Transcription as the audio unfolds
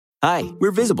Hi, we're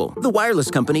Visible, the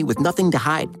wireless company with nothing to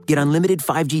hide. Get unlimited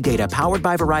 5G data powered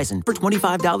by Verizon for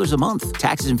 $25 a month.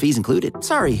 Taxes and fees included.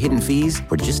 Sorry, hidden fees.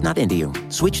 We're just not into you.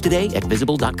 Switch today at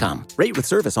Visible.com. Rate with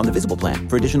service on the Visible plan.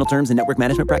 For additional terms and network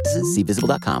management practices, see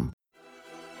Visible.com.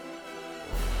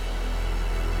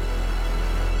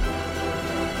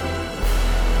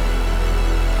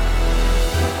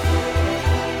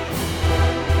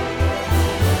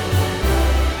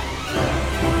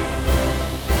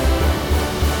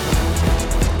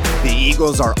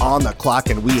 Eagles are on the clock,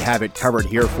 and we have it covered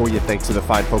here for you thanks to the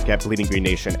fine folk at Bleeding Green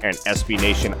Nation and SB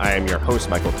Nation. I am your host,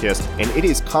 Michael Kist, and it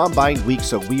is Combine Week,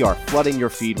 so we are flooding your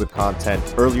feed with content.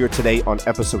 Earlier today on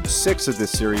episode 6 of this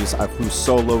series, I flew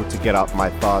solo to get out my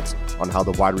thoughts on how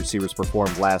the wide receivers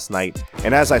performed last night.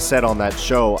 And as I said on that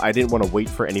show, I didn't want to wait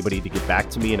for anybody to get back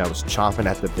to me, and I was chomping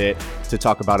at the bit to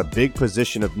talk about a big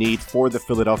position of need for the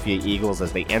Philadelphia Eagles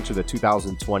as they enter the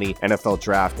 2020 NFL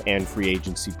Draft and free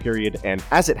agency period. And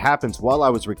as it happens, while I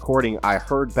was recording, I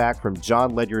heard back from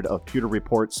John Ledyard of Pewter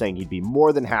Report saying he'd be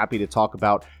more than happy to talk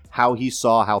about how he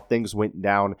saw how things went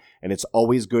down. And it's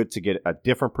always good to get a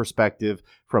different perspective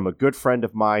from a good friend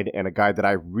of mine and a guy that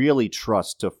I really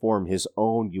trust to form his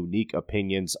own unique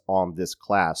opinions on this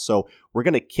class. So we're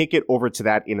going to kick it over to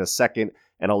that in a second.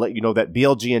 And I'll let you know that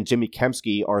BLG and Jimmy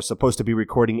Kempski are supposed to be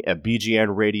recording at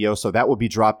BGN Radio, so that will be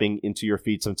dropping into your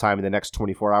feed sometime in the next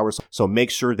 24 hours. So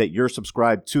make sure that you're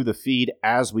subscribed to the feed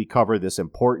as we cover this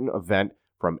important event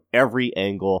from every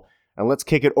angle. And let's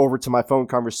kick it over to my phone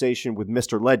conversation with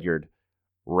Mr. Ledyard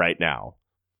right now.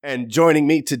 And joining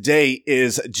me today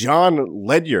is John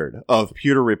Ledyard of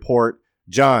Pewter Report.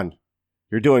 John,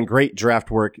 you're doing great draft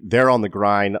work. They're on the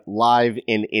grind, live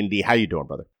in Indy. How you doing,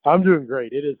 brother? I'm doing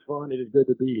great. It is fun. It is good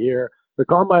to be here. The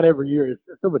Combine every year is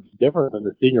so much different than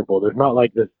the Senior Bowl. There's not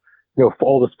like this,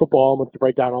 all this football elements to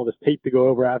break down, all this tape to go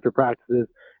over after practices.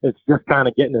 It's just kind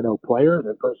of getting to know players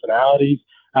and personalities,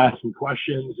 asking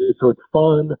questions. So it's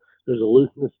fun. There's a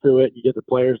looseness to it. You get the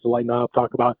players to lighten up,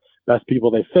 talk about best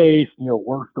people they face,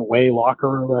 worst away locker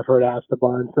room I've heard asked a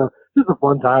bunch. So it's just a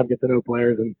fun time, get to know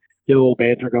players and get a little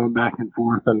banter going back and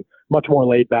forth, and much more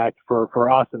laid back for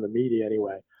us in the media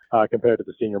anyway, compared to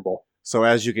the Senior Bowl. So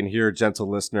as you can hear, gentle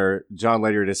listener, John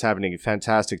Ledyard is having a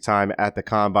fantastic time at the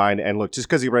Combine. And look, just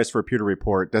because he writes for a Pewter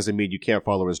Report doesn't mean you can't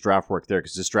follow his draft work there,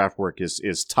 because his draft work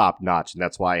is top notch. And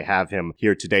that's why I have him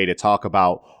here today to talk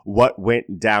about what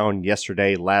went down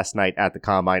last night at the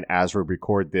Combine as we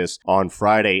record this on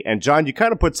Friday. And John, you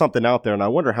kind of put something out there, and I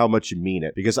wonder how much you mean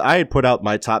it, because I had put out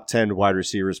my top 10 wide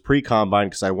receivers pre-Combine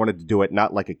because I wanted to do it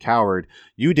not like a coward.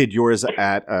 You did yours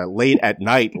at late at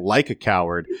night like a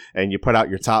coward, and you put out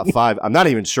your top 5. I'm not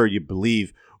even sure you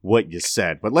believe what you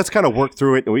said, but let's kind of work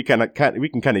through it, and we can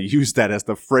kind of use that as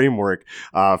the framework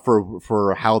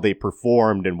for how they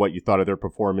performed and what you thought of their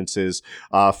performances.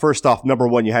 First off, number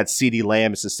 1, you had CeeDee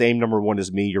Lamb. It's the same number 1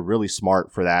 as me. You're really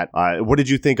smart for that. What did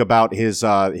you think about his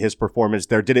performance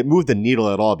there? Did it move the needle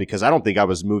at all? Because I don't think I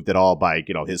was moved at all by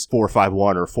his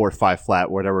 4.51 or 4.5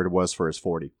 flat, whatever it was for his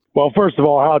 40. Well, first of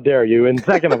all, how dare you? And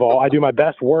second of all, I do my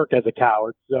best work as a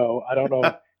coward, so I don't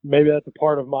know. Maybe that's a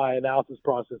part of my analysis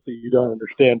process that you don't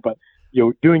understand, but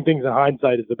doing things in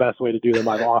hindsight is the best way to do them.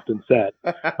 I've often said.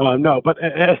 No, but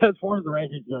as far as the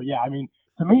rankings go, yeah, I mean,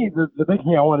 to me, the big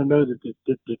thing I want to know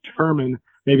to determine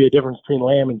maybe a difference between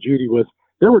Lamb and Jeudy was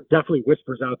there were definitely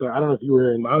whispers out there. I don't know if you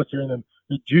were in, I was hearing them.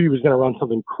 Jeudy was going to run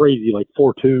something crazy like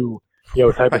 4.2,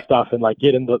 type of stuff, and like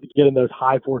get in those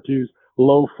high 4.2s,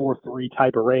 low 4.3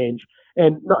 type of range.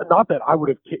 And not that I would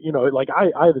have,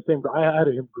 I had the same. I had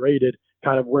him graded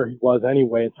kind of where he was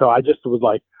anyway. And so I just was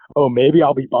like, oh, maybe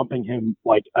I'll be bumping him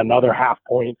like another half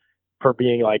point for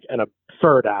being like an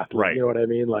absurd athlete. Right. You know what I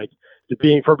mean? Like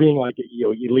being like,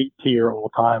 elite tier all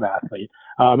time athlete.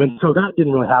 And so that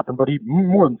didn't really happen, but he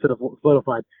more than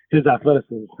solidified his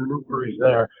athleticism. So no worries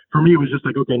there. For me, it was just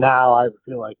like, okay, now I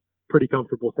feel like pretty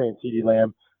comfortable saying CeeDee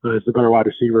Lamb is the better wide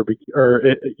receiver,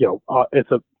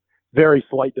 it's a very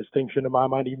slight distinction in my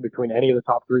mind, even between any of the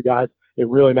top 3 guys. It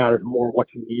really matters more what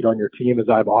you need on your team. As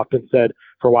I've often said,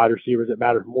 for wide receivers, it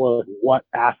matters more like what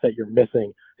asset you're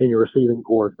missing in your receiving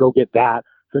corps. Go get that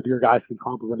so that your guys can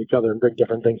complement each other and bring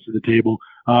different things to the table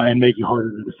and make you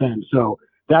harder to defend. So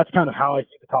that's kind of how I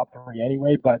see the top 3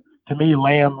 anyway. But to me,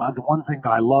 Lamb, the one thing that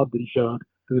I loved that he showed,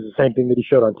 it was the same thing that he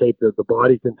showed on tape, the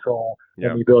body control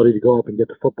and the ability to go up and get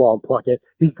the football and pluck it.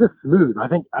 He's just smooth. I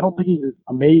don't think he's an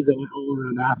amazing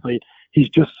all-around athlete. He's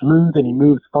just smooth, and he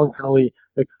moves functionally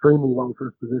extremely well for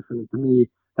his position. And to me,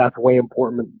 that's way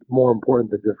more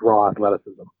important than just raw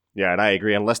athleticism. Yeah, and I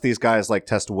agree. Unless these guys like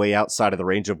test way outside of the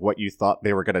range of what you thought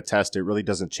they were going to test, it really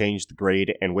doesn't change the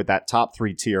grade. And with that top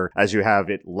 3 tier, as you have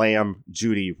it, Lamb,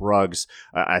 Jeudy, Ruggs,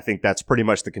 I think that's pretty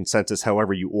much the consensus.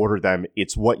 However you order them,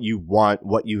 it's what you want,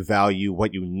 what you value,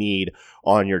 what you need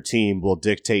on your team will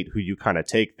dictate who you kind of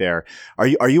take there.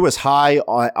 Are you as high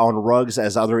on Ruggs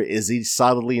as other? Is he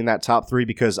solidly in that top 3?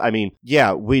 Because I mean,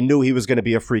 yeah, we knew he was going to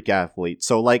be a freak athlete.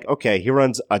 So like, okay, he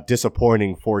runs a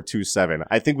disappointing 4.27.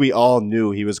 I think we all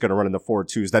knew he was going to run in the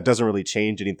 4.2s. That doesn't really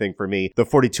change anything for me. The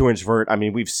 42-inch vert, I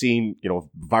mean, we've seen,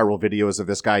 viral videos of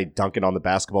this guy dunking on the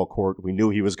basketball court. We knew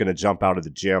he was going to jump out of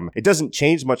the gym. It doesn't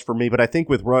change much for me, but I think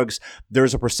with Ruggs,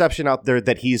 there's a perception out there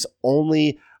that he's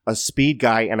only a speed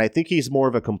guy, and I think he's more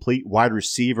of a complete wide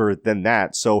receiver than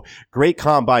that. So great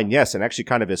combine, yes, and actually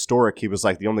kind of historic. He was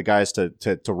like the only guys to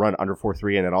run under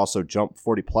 4.3 and then also jump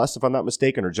 40 plus, if I'm not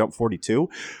mistaken, or jump 42.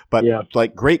 But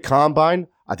like great combine,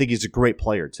 I think he's a great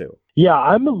player too. Yeah,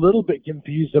 I'm a little bit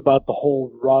confused about the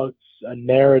whole Ruggs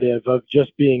narrative of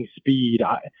just being speed.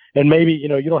 And maybe, you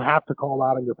don't have to call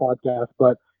out on your podcast,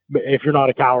 but if you're not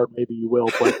a coward, maybe you will.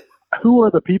 But who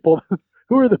are the people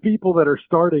that are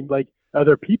starting? Like, are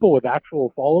there people with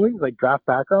actual followings, like draft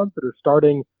backgrounds, that are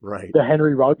starting the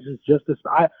Henry Ruggs is just this?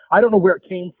 I don't know where it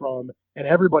came from, and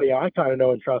everybody I kind of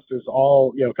know and trust is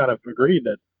all, kind of agreed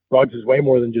that Ruggs is way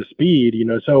more than just speed,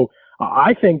 So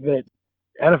I think that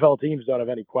NFL teams don't have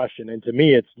any question, and to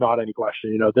me, it's not any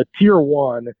question. The tier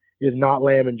 1 is not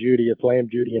Lamb and Jeudy; it's Lamb,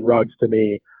 Jeudy, and Ruggs to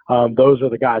me. Those are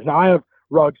the guys. Now I have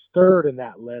Ruggs third in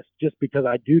that list, just because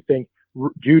I do think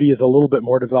Jeudy is a little bit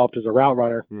more developed as a route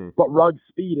runner, but Ruggs'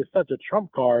 speed is such a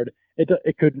trump card.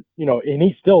 It could, and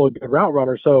he's still a good route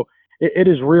runner. So it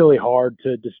is really hard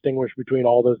to distinguish between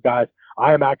all those guys.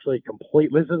 I am actually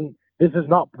this is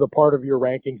not the part of your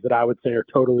rankings that I would say are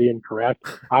totally incorrect.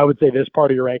 I would say this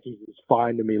part of your rankings is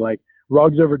fine to me. Like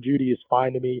Ruggs over Jeudy is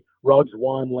fine to me. Ruggs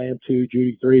 1, Lamb 2,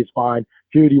 Jeudy 3 is fine.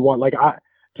 Jeudy 1,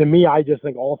 to me, I just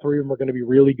think all 3 of them are going to be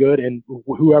really good, and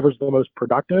whoever's the most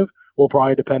productive will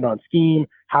probably depend on scheme,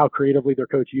 how creatively their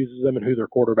coach uses them, and who their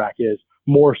quarterback is,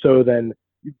 more so than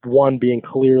one being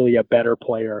clearly a better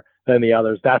player than the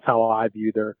others. That's how I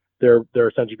view they're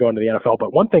essentially going to the NFL.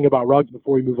 But one thing about Ruggs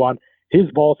before we move on, his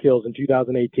ball skills in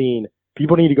 2018,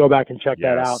 people need to go back and check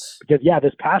that out, because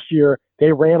this past year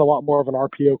they ran a lot more of an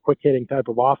RPO quick hitting type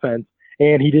of offense,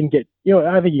 and he didn't get,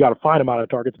 I think he got a fine amount of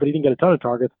targets, but he didn't get a ton of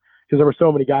targets because there were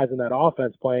so many guys in that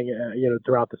offense playing,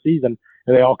 throughout the season,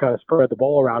 and they all kind of spread the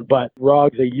ball around. But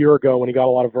Ruggs a year ago, when he got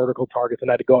a lot of vertical targets and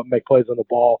had to go up and make plays on the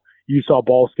ball, you saw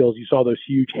ball skills, you saw those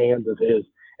huge hands of his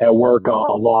at work a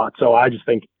lot. So I just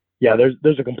think,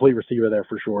 there's a complete receiver there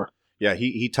for sure. Yeah,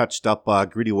 he touched up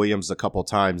Greedy Williams a couple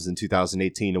times in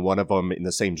 2018, and one of them in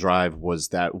the same drive was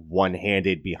that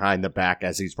one-handed behind the back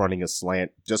as he's running a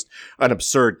slant. Just an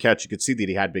absurd catch. You could see that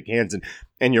he had big hands,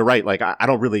 and you're right. Like, I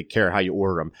don't really care how you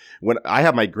order them. When I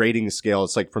have my grading scale,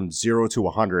 it's like from 0 to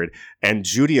 100, and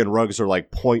Jeudy and Ruggs are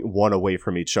like 0.1 away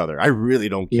from each other. I really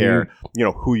don't care,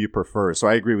 who you prefer. So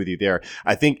I agree with you there.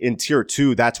 I think in tier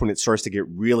 2, that's when it starts to get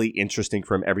really interesting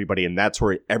from everybody, and that's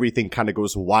where everything kind of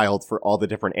goes wild for all the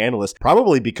different analysts.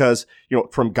 Probably because,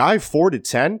 from guy 4 to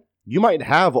 10, you might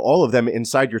have all of them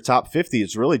inside your top 50.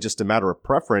 It's really just a matter of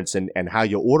preference and how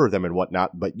you order them and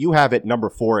whatnot. But you have at number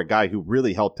 4 a guy who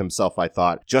really helped himself, I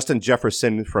thought. Justin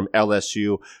Jefferson from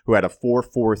LSU, who had a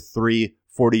 4.43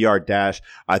 40-yard dash.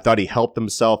 I thought he helped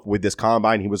himself with this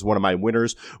combine. He was one of my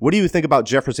winners. What do you think about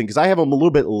Jefferson? Because I have him a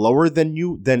little bit lower than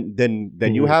you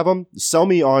you have him. Sell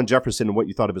me on Jefferson and what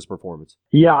you thought of his performance.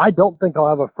 Yeah, I don't think I'll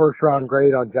have a first-round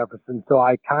grade on Jefferson, so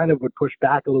I kind of would push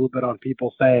back a little bit on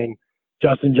people saying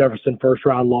Justin Jefferson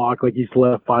first-round lock, like he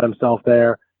solidified himself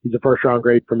there. He's a first-round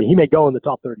grade for me. He may go in the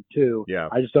top 32. Yeah.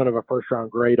 I just don't have a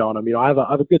first-round grade on him. I have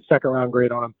a good second-round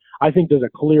grade on him. I think there's a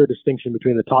clear distinction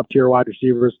between the top-tier wide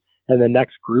receivers and the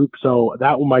next group. So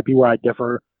that one might be where I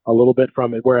differ a little bit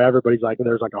from it, where everybody's like,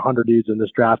 there's like 100 dudes in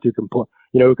this draft who can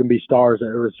who can be stars at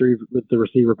the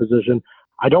receiver position.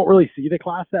 I don't really see the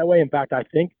class that way. In fact, I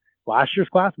think last year's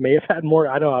class may have had more.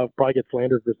 I know I'll probably get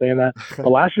slandered for saying that, but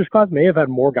last year's class may have had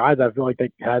more guys. I feel like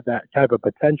they had that type of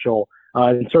potential.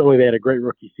 And certainly they had a great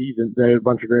rookie season. They had a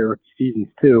bunch of great rookie seasons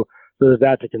too. So there's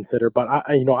that to consider. But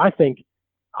I think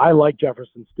I like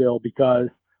Jefferson still because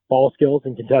ball skills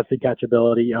and contested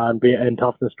catchability and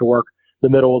toughness to work the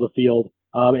middle of the field,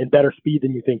 and better speed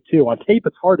than you think too. On tape,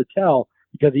 it's hard to tell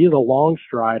because he is a long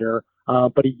strider,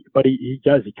 but he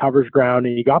covers ground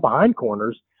and he got behind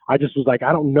corners. I just was like,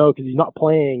 I don't know, because he's not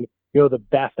playing, the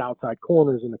best outside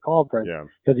corners in the conference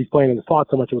because he's playing in the slot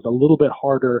so much. It was a little bit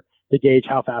harder to gauge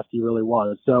how fast he really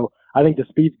was. So I think the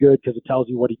speed's good because it tells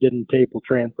you what he did in tape will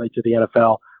translate to the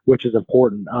NFL. which is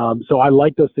important. So I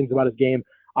like those things about his game.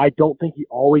 I don't think he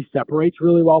always separates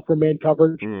really well from man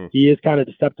coverage. He is kind of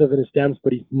deceptive in his stems,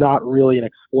 but he's not really an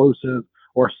explosive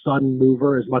or sudden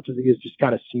mover as much as he is just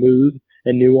kind of smooth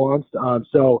and nuanced.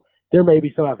 So there may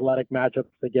be some athletic matchups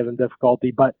that give him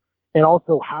difficulty, and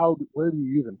also where do you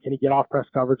use him? Can he get off press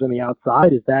coverage on the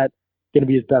outside? Is that going to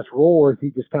be his best role, or is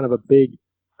he just kind of a big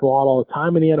slot all the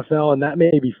time in the NFL? And that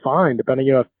may be fine, depending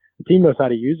if the team knows how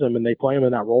to use him and they play him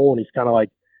in that role, and he's kind of like,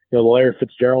 the Larry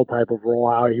Fitzgerald type of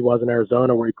role, how he was in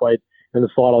Arizona, where he played in the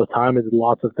slot all the time and did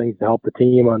lots of things to help the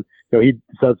team.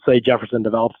 So say Jefferson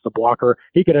develops the blocker,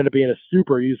 he could end up being a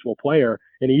super useful player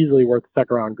and easily worth a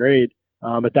second round grade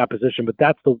at that position. But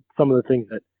that's some of the things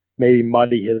that maybe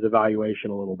muddy his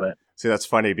evaluation a little bit. See, that's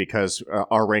funny because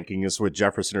our rankings with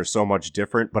Jefferson are so much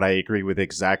different, but I agree with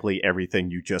exactly everything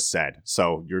you just said.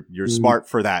 So you're smart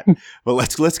for that. But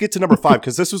let's get to number 5,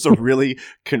 because this was a really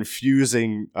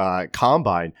confusing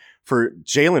combine for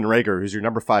Jalen Reagor, who's your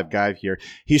number 5 guy here.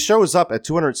 He shows up at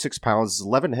 206 pounds,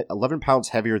 11 pounds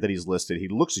heavier than he's listed. He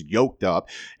looks yoked up,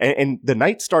 and the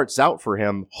night starts out for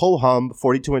him, ho-hum,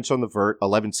 42-inch on the vert,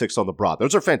 11.6 on the broad.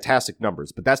 Those are fantastic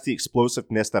numbers, but that's the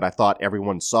explosiveness that I thought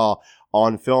everyone saw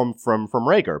on film from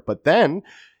Reagor. But then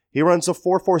he runs a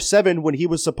 4.47 when he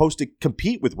was supposed to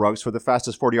compete with Ruggs for the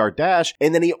fastest 40-yard dash,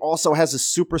 and then he also has a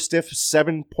super stiff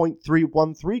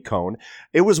 7.313 cone.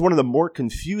 It was one of the more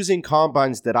confusing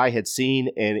combines that I had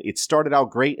seen, and it started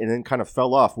out great and then kind of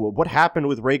fell off. Well, what happened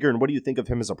with Reagor, and what do you think of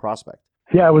him as a prospect?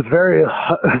 Yeah, it was very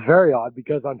odd,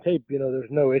 because on tape, there's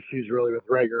no issues really with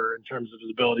Reagor in terms of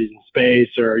his abilities in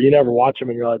space, or you never watch him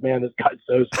and you're like, man, this guy's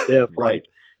so stiff. Right.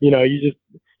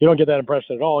 You don't get that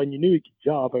impression at all. And you knew he could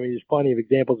jump. I mean, there's plenty of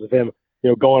examples of him,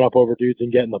 going up over dudes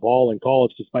and getting the ball in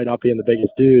college despite not being the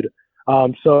biggest dude.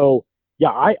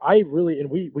 I really, and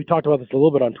we talked about this a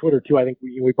little bit on Twitter too. I think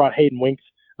we brought Hayden Winks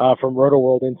from Roto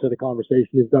World into the conversation.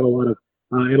 He's done a lot of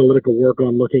analytical work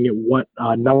on looking at what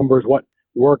numbers, what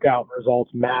workout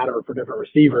results matter for different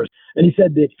receivers. And he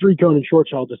said the 3-cone and short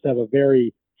shell just have a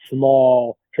very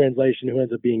small translation who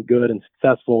ends up being good and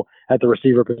successful at the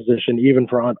receiver position, even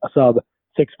for a sub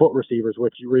 6-foot receivers,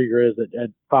 which Reagor is at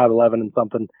 5'11" and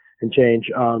something and change.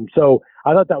 So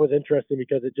I thought that was interesting,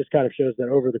 because it just kind of shows that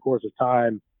over the course of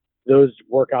time, those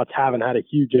workouts haven't had a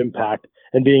huge impact,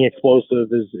 and being explosive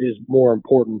is more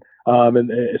important.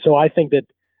 So I think that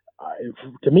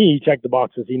to me, he checked the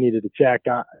boxes he needed to check.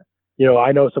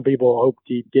 I know some people hoped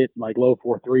he'd get like low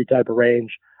 4.3 type of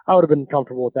range. I would have been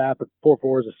comfortable with that, but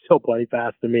 4.4s is still plenty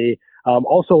fast to me.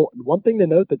 Also, one thing to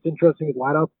note that's interesting with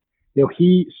wideouts,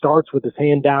 he starts with his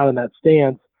hand down in that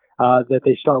stance that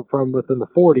they start from within the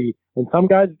 40, and some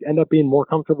guys end up being more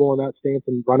comfortable in that stance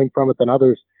and running from it than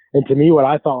others. And to me, what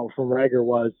I thought from Reagor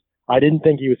was, I didn't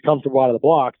think he was comfortable out of the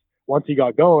blocks. Once he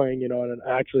got going, and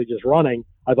actually just running,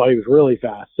 I thought he was really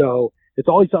fast. So it's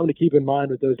always something to keep in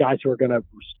mind with those guys who are going to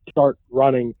start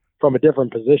running from a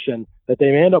different position, that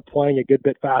they may end up playing a good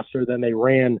bit faster than they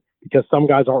ran, because some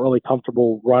guys aren't really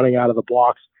comfortable running out of the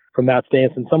blocks from that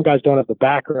stance, and some guys don't have the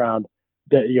background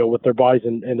that with their bodies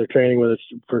and their training, whether it's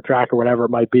for track or whatever it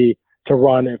might be, to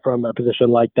run it from a position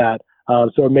like that.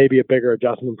 So it may be a bigger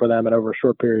adjustment for them, and over a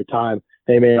short period of time,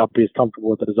 they may not be as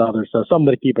comfortable with it as others. So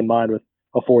something to keep in mind with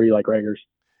a 40 like Reagor's.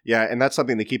 Yeah, and that's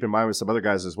something to keep in mind with some other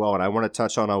guys as well. And I want to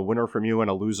touch on a winner from you and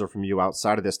a loser from you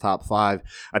outside of this top 5.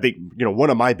 I think,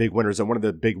 one of my big winners, and one of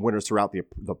the big winners throughout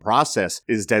the process,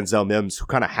 is Denzel Mims, who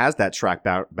kind of has that track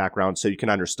background, so you can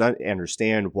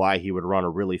understand why he would run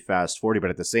a really fast 40. But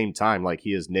at the same time, like,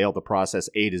 he has nailed the process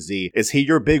A to Z. Is he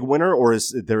your big winner, or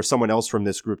is there someone else from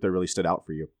this group that really stood out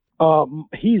for you?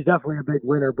 He's definitely a big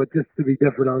winner, but just to be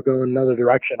different, I'll go in another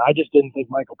direction. I just didn't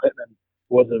think Michael Pittman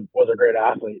was a great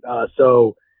athlete.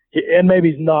 And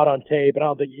maybe he's not on tape, and I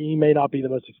don't think he may not be the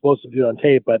most explosive dude on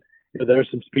tape, but there's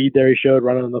some speed there he showed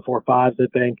running on the 4.5s, I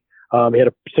think. He had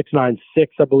a 6.96,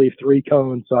 I believe,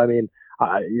 3-cone. So, I mean,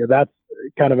 that's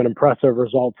kind of an impressive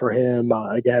result for him.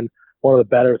 Again, one of the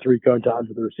better 3-cone times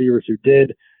of the receivers who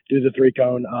did do the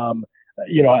 3-cone.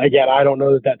 Again, I don't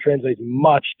know that translates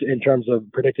much in terms of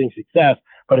predicting success,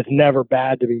 but it's never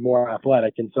bad to be more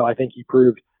athletic. And so I think he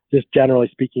proved, just generally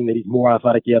speaking, that he's more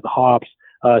athletic. He had the hops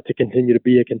to continue to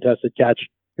be a contested catch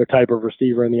type of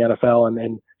receiver in the NFL,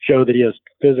 and show that he has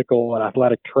physical and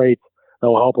athletic traits that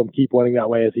will help him keep winning that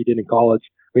way as he did in college.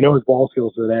 We know his ball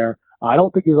skills are there. I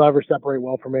don't think he'll ever separate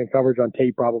well from man coverage on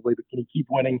tape probably, but can he keep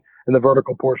winning in the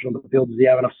vertical portion of the field? Does he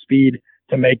have enough speed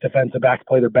to make defensive backs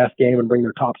play their best game and bring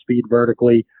their top speed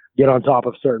vertically, get on top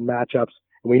of certain matchups?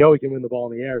 And we know he can win the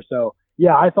ball in the air. So,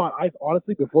 yeah, I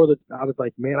honestly, before I was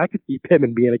like, man, I could see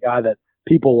Pittman being a guy that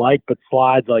people like, but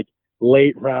slides like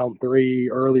late round 3,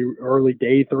 early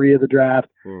day 3 of the draft.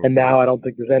 And now I don't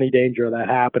think there's any danger of that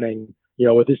happening,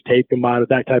 with his tape combined with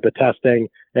that type of testing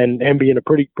and being a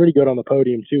pretty good on the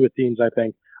podium too with teams. I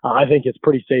think it's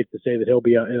pretty safe to say that he'll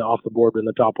be off the board in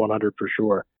the top 100 for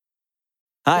sure.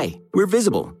 Hi, we're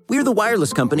Visible. We're the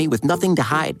wireless company with nothing to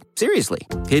hide. Seriously.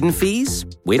 Hidden fees?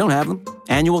 We don't have them.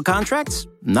 Annual contracts?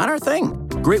 Not our thing.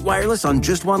 Great wireless on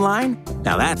just one line?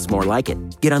 Now that's more like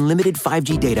it. Get unlimited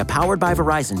 5G data powered by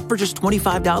Verizon for just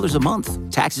 $25 a month.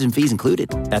 Taxes and fees included.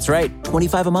 That's right,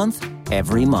 $25 a month,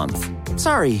 every month.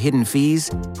 Sorry, hidden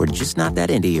fees. We're just not that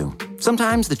into you.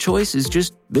 Sometimes the choice is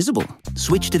just Visible.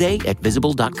 Switch today at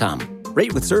Visible.com.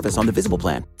 Rate with service on the Visible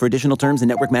plan. For additional terms and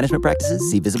network management practices,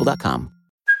 see Visible.com.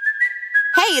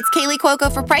 Hey, it's Kaylee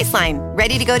Cuoco for Priceline.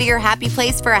 Ready to go to your happy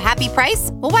place for a happy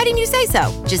price? Well, why didn't you say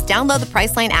so? Just download the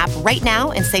Priceline app right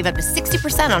now and save up to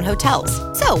 60% on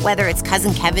hotels. So whether it's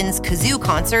Cousin Kevin's Kazoo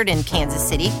Concert in Kansas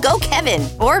City, go Kevin,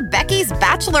 or Becky's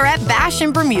Bachelorette Bash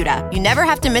in Bermuda, you never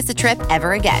have to miss a trip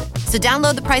ever again. So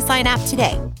download the Priceline app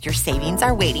today. Your savings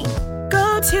are waiting.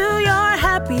 Go to your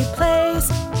happy place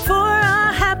for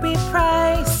a happy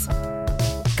price.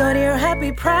 Go to your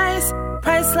happy price,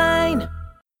 Priceline.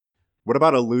 What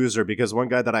about a loser? Because one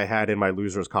guy that I had in my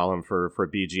losers column for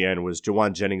BGN was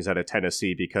Jauan Jennings out of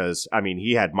Tennessee because,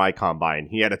 he had my combine.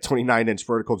 He had a 29-inch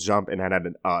vertical jump and had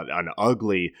an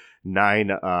ugly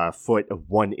 9-foot,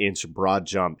 1-inch broad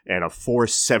jump and a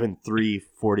 4.73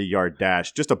 40-yard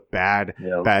dash. Just a bad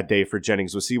day for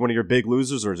Jennings. Was he one of your big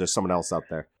losers or is there someone else out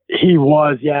there? He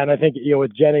was, yeah. And I think,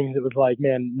 with Jennings, it was like,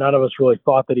 man, none of us really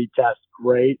thought that he'd test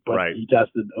great, but he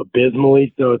tested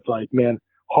abysmally. So it's like, man,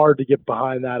 hard to get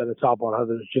behind that in the top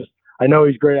 100. It's just, I know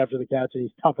he's great after the catch and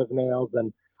he's tough as nails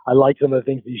and I like some of the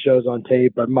things he shows on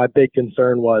tape, but my big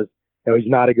concern was, he's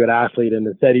not a good athlete and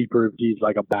instead he proved he's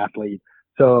like a bathlete.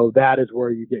 So that is where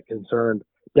you get concerned,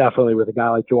 definitely with a guy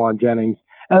like Jauan Jennings.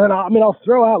 And then, I'll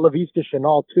throw out Laviska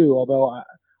Shenault too, although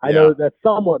I know that's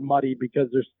somewhat muddy because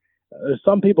there's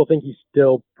some people think he's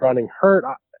still running hurt.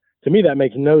 To me, that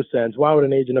makes no sense. Why would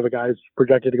an agent of a guy who's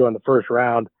projected to go in the first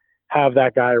round have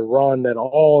that guy run at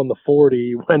all in the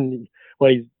 40 when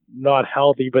he's not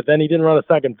healthy? But then he didn't run a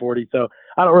second 40, so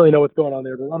I don't really know what's going on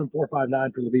there. But running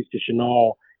 4.59 for Laviska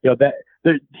Shenault,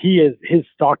 he is his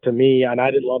stock to me, and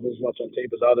I didn't love him as much on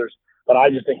tape as others, but I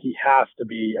just think he has to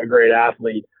be a great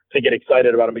athlete to get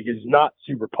excited about him because he's not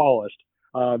super polished.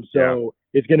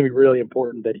 It's going to be really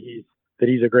important that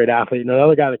he's a great athlete. And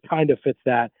another guy that kind of fits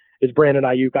that is Brandon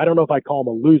Ayuk. I don't know if I call him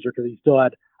a loser because he still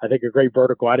had, I think, a great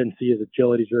vertical. I didn't see his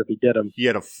agilities or if he did them. He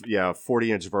had a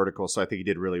 40-inch vertical, so I think he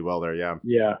did really well there, yeah.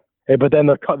 Yeah. Hey, but then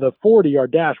the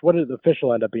 40-yard dash, what did the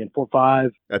official end up being, 4.5? I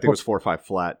think it was 4.5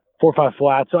 flat. 4.5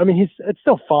 flat. So, it's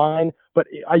still fine, but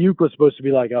Ayuk was supposed to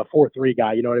be like a 4.3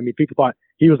 guy, you know what I mean? People thought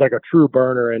he was like a true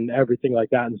burner and everything like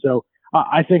that. And so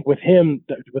I think with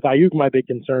Ayuk, my big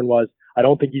concern was I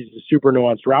don't think he's a super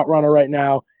nuanced route runner right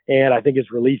now. And I think his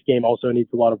release game also needs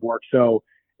a lot of work. So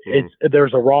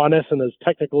there's a rawness in those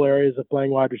technical areas of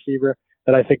playing wide receiver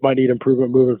that I think might need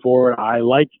improvement moving forward. I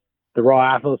like the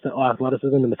raw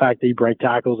athleticism and the fact that he break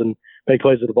tackles and make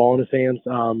plays with the ball in his hands.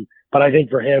 But I think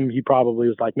for him, he probably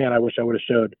was like, man, I wish I would have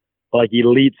showed like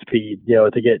elite speed,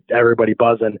 to get everybody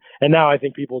buzzing. And now I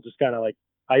think people just kind of like,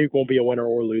 Ayuk won't be a winner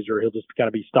or loser. He'll just kind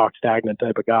of be stock stagnant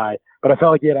type of guy. But I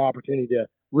felt like he had an opportunity to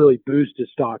really boost his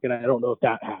stock, and I don't know if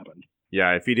that happened.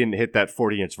 Yeah, if he didn't hit that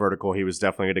 40-inch vertical, he was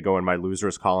definitely going to go in my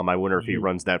losers column. I wonder if he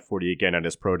runs that 40 again at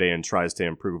his pro day and tries to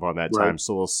improve on that time.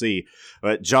 So we'll see.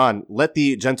 But John, let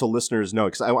the gentle listeners know,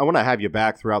 because I want to have you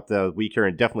back throughout the week here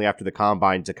and definitely after the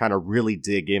combine to kind of really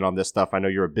dig in on this stuff. I know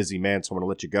you're a busy man, so I'm going to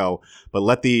let you go. But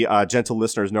let the gentle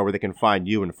listeners know where they can find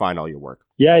you and find all your work.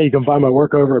 Yeah, you can find my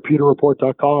work over at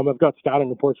pewterreport.com. I've got scouting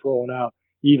reports rolling out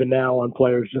even now on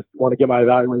players. Just want to get my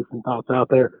evaluation thoughts out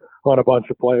there on a bunch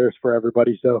of players for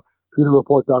everybody. So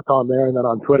pewterreport.com there, and then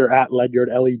on Twitter at Ledyard,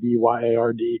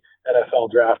 Ledyard,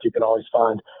 NFL Draft. You can always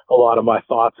find a lot of my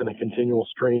thoughts in a continual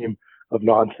stream of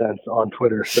nonsense on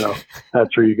Twitter. So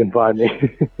that's where you can find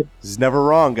me. He's never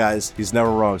wrong, guys. He's never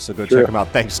wrong. So go check him out.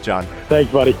 Thanks, John. Thanks,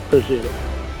 buddy. Appreciate it.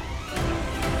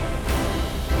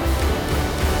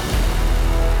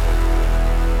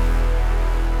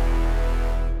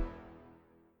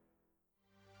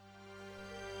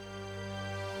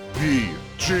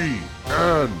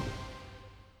 BGN.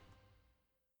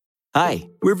 Hi,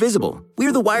 we're Visible.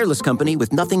 We're the wireless company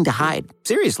with nothing to hide.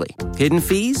 Seriously. Hidden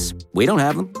fees? We don't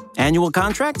have them. Annual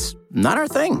contracts? Not our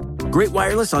thing. Great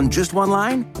wireless on just one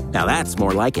line? Now that's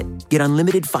more like it. Get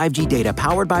unlimited 5G data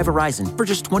powered by Verizon for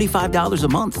just $25 a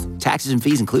month. Taxes and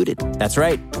fees included. That's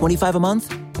right, $25 a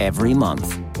month, every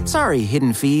month. Sorry,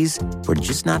 hidden fees. We're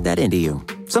just not that into you.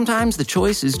 Sometimes the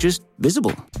choice is just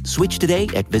visible. Switch today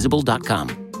at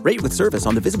Visible.com. Rate with service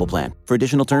on the Visible plan. For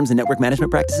additional terms and network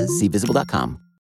management practices, see Visible.com.